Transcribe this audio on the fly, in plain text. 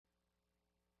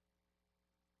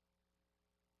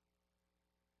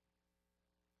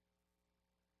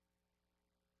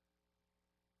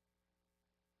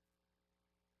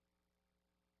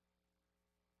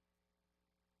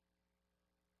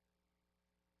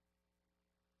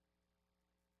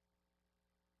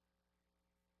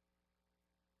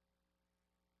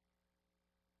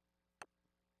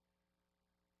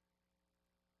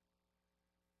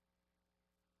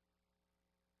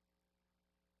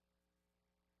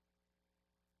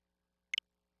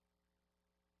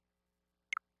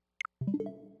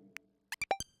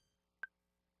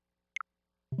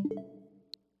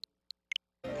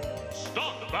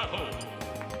Start battle!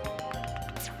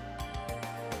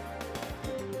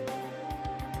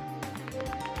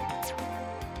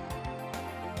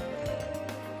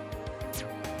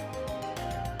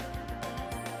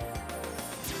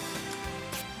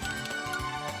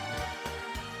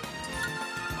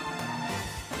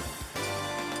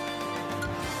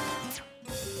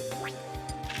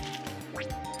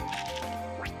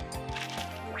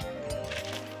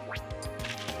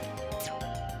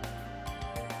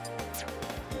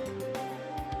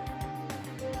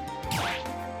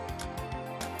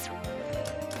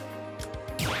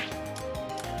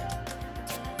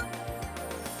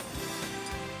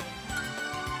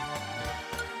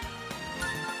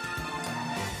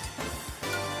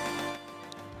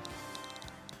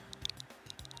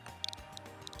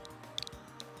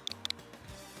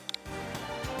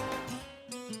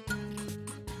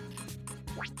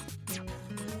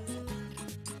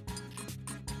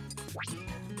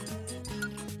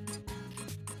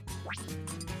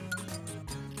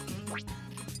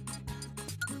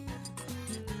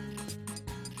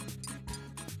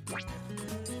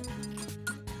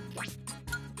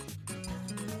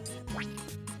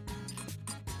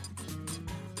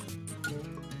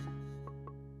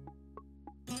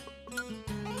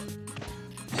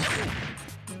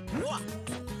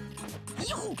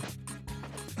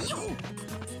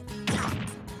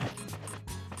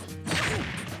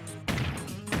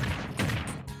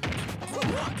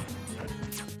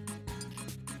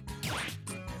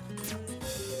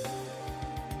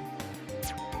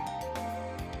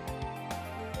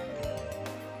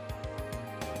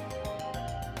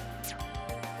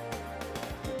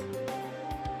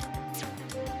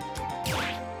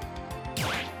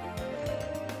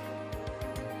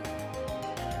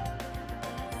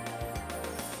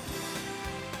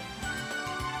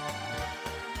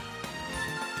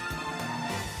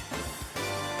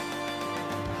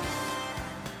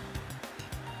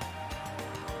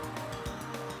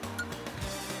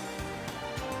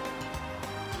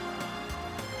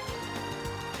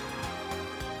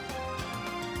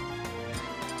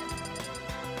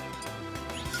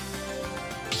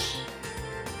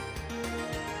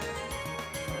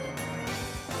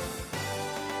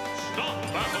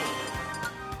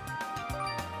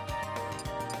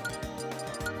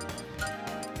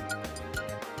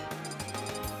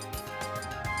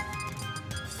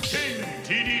 King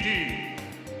TDD.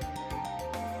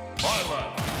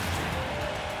 Violet.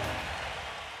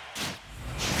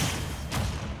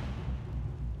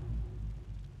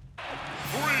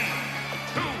 3,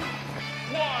 2,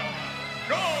 1,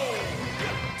 go!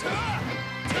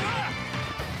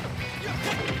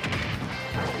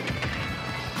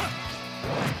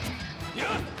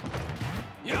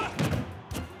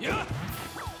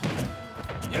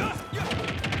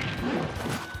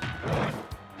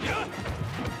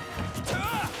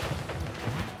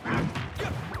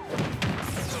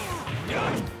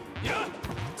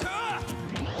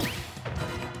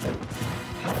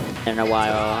 In a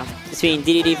while between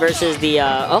DDD versus the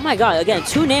oh my god, again,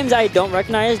 two names I don't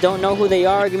recognize, don't know who they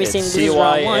are. Give me some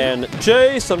CY and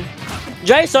Jason.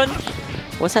 Jason,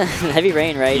 what's that? Heavy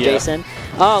Rain, right? Yeah. Jason.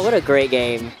 Oh, what a great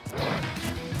game.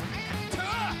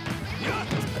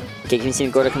 Okay, you can see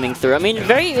Gordo coming through. I mean,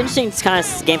 very interesting kind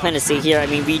of game plan to see here. I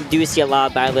mean, we do see a lot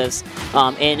of bad lifts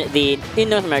in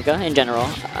North America in general,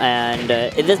 and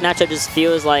in this matchup just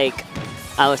feels like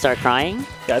I would start crying.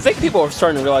 Yeah, I think people are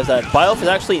starting to realize that Byleth is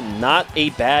actually not a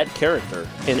bad character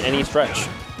in any stretch.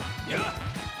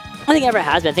 I don't think it ever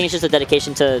has been. I think it's just a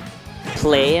dedication to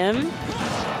play him.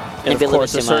 And of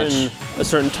course, a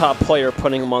certain top player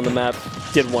putting him on the map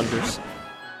did wonders.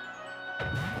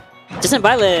 Just in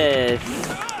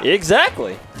Byleth.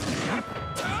 Exactly.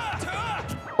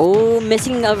 Oh,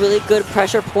 missing a really good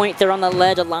pressure point there on the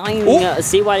ledge, allowing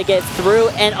CY to get through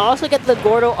and also get the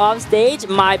Gordo off stage.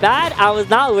 My bad, I was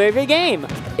not aware of your game.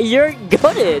 You're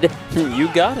goated.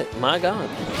 You got it. My God.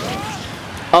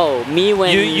 Oh, me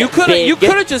when you could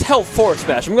have just held forward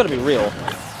smash. I'm gonna be real.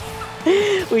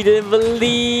 We didn't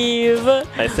believe.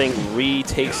 I think Ree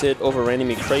takes it over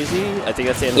Randy McCrazy. I think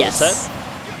that's the end of the set.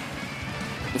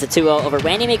 It's a 2-0 over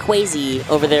Randy McQuazy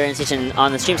over there in station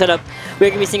on the stream setup. We're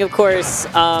going to be seeing, of course,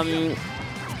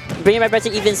 bringing my back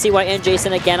to even CY and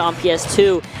Jason again on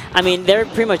PS2. I mean, they're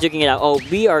pretty much duking it out. Oh,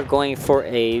 we are going for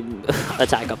a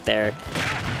attack up there.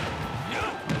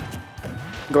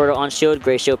 Gordo on shield,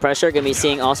 great shield pressure. Going to be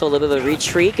seeing also a little bit of a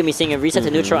retreat. Going to be seeing a reset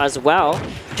to neutral as well.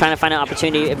 Trying to find an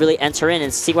opportunity to really enter in.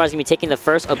 And CY is going to be taking the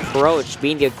first approach,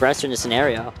 being the aggressor in the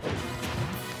scenario.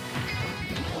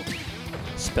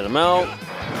 Spin him out.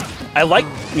 I like,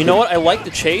 you know what? I like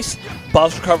the chase.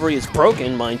 Bob's recovery is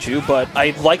broken, mind you, but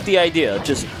I like the idea.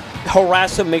 Just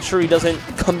harass him, make sure he doesn't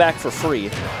come back for free.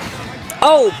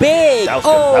 Oh, big! That was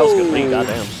good. That was good.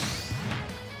 Goddamn.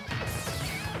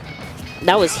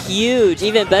 That was huge.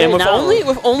 Even better and with now.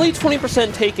 only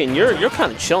 20% taken, you're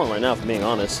kind of chilling right now, if I'm being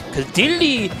honest. Because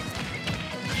DDD,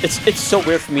 it's so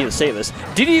weird for me to say this.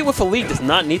 DDD with a lead does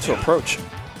not need to approach.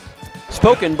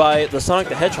 Spoken by the Sonic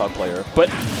the Hedgehog player, but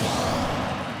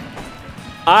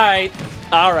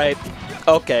all right,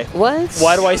 okay. What?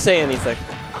 Why do I say anything?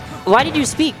 Why did you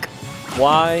speak?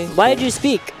 Why? Why did you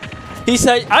speak? He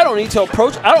said, I don't need to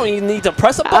approach. I don't even need to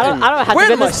press a button. I don't have Where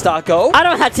to did my stock go? I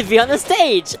don't have to be on the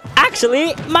stage.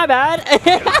 Actually, my bad.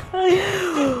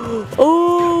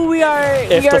 Ooh, we are.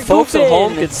 If the folks at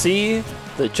home could see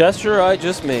the gesture I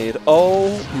just made,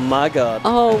 oh my god.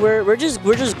 Oh, we're just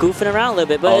goofing around a little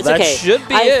bit, but it's that okay. should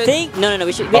be I it. think we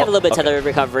have a little bit of tether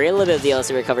recovery, a little bit of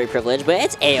DLC recovery privilege, but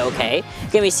it's a-okay.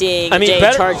 Gonna be seeing Jay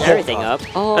charge everything up.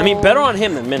 Oh. I mean, better on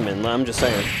him than Min Min. I'm just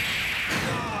saying.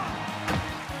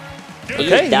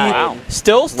 Okay, wow.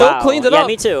 Still cleaned it up. Yeah,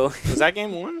 me too. Was that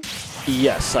game 1?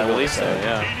 Yes, I believe so.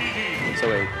 Yeah. So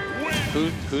wait,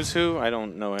 who's who? I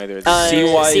don't know either.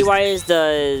 CY is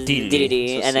the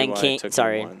DDD, So and then CY King. took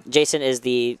Sorry, one. Jason is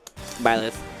the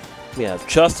Byleth. We have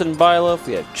Justin Byleth.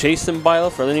 We have Jason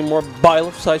Byleth. Are there any more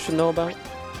Byleths I should know about?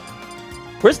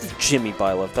 Where's the Jimmy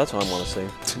Byleth? That's what I want to say.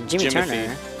 Jimmy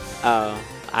Turner. Oh,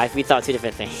 we thought two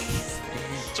different things.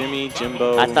 Jimmy,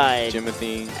 Jimbo, I thought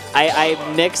Jimothy. I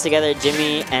mixed together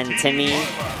Jimmy and Timmy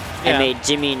and made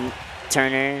Jimmy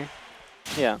Turner.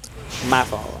 Yeah. My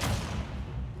fault.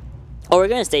 Oh, we're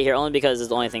gonna stay here only because it's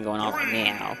the only thing going on right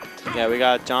now. Yeah, we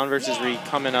got John versus Reed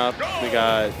coming up. We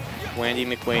got Wendy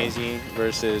McQuazy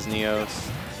versus Neos,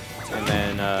 and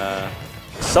then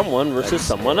someone versus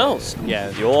someone else. Yeah,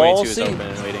 you'll all 22 is see. open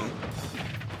and waiting.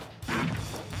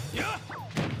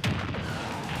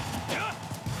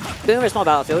 We have a small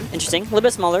battlefield. Interesting. A little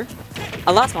bit smaller.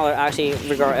 A lot smaller, actually,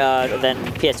 than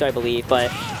PS2, I believe,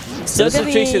 but still this gonna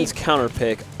is be... Jason's counter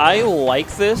pick. I like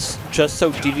this just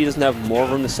so DD doesn't have more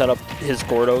room to set up his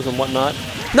Gordos and whatnot.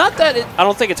 Not that I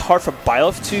don't think it's hard for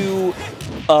Byleth to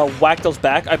whack those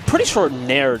back. I'm pretty sure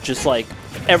Nair just like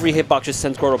every hitbox just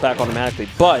sends Gordo back automatically,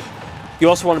 but you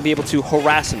also want to be able to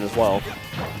harass him as well.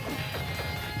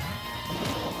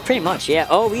 Pretty much, yeah.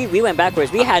 Oh, we went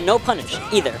backwards. We had no punish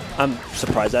either. I'm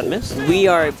surprised that missed.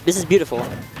 This is beautiful.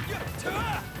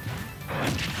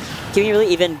 Keeping it really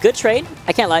even. Good trade.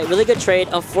 I can't lie. Really good trade.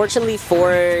 Unfortunately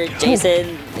for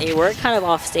Jason, they were kind of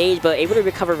off stage, but able to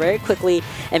recover very quickly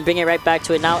and bring it right back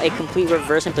to it. Now a complete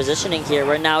reverse in positioning here,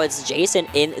 where now it's Jason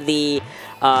in the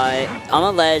on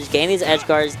the ledge, getting these edge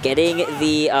guards, getting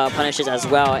the punishes as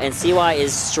well, and CY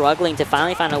is struggling to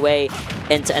finally find a way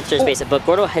into enter space. But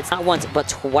Gordo hits not once, but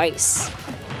twice.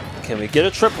 Can we get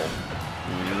a triple?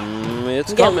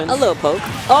 It's coming. A little poke.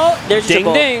 Oh, there's a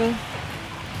triple. Ding, ding.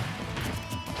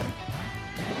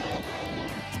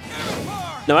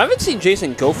 Now, I haven't seen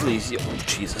Jason go for these yet. Oh,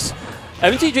 Jesus. I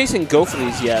haven't seen Jason go for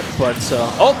these yet, but...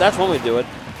 oh, that's one way to do it.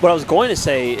 What I was going to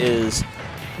say is,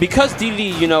 because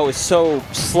DD, you know, is so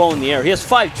slow in the air, he has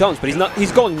 5 jumps, but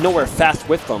he's going nowhere fast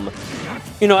with them.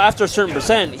 You know, after a certain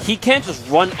percent, he can't just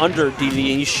run under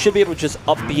DD, and you should be able to just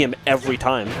up-B him every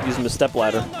time using the step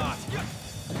ladder.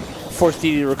 Force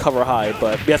DD to recover high,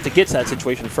 but we have to get to that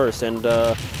situation first, and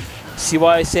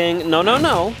CY saying, no, no,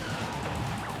 no.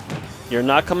 You're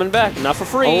not coming back, not for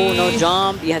free. Oh, no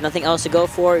jump. You have nothing else to go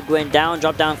for. Going down,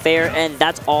 drop down fair, and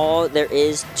that's all there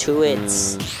is to it.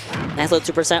 Nice little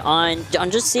 2% on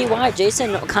just CY.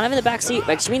 Jason kind of in the backseat.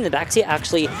 Excuse me, in the backseat,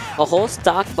 actually. A whole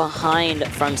stock behind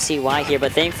from CY here,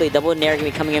 but thankfully double Nair going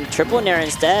to be coming in. Triple Nair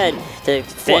instead to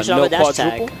finish off with dash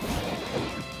tag.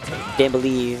 Didn't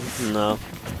believe. No.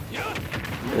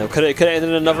 No, could have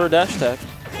ended another dash tag.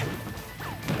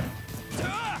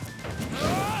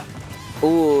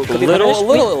 Ooh, could be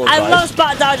little I love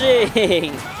spot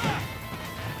dodging!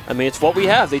 I mean, it's what we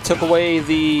have. They took away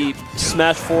the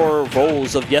Smash 4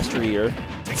 roles of yesteryear.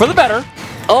 For the better.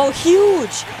 Oh,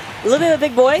 huge! A little bit of a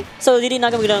big boy. So DD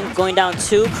not going to be going down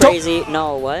too crazy.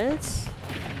 No, what?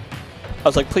 I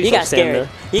was like, please don't stand there.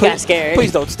 You got scared.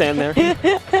 Please don't stand there.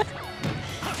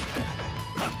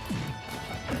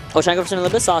 Oh, trying to go for something a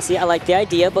little bit saucy. I like the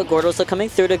idea, but Gordo's still coming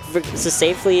through to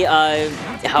safely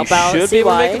help out CY. Should be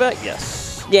able to make it back.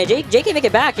 Yes. Yeah, Jay can make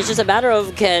it back. It's just a matter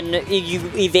of can you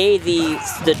evade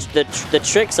the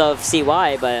tricks of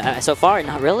CY, but so far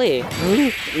not really.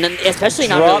 Especially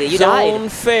not really. You died.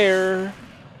 Fair.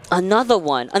 Another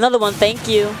one. Thank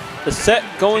you. The set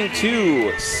going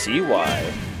to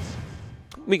CY.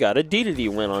 We got a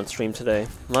DDD win on stream today.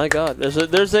 My God, there's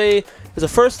a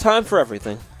first time for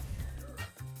everything.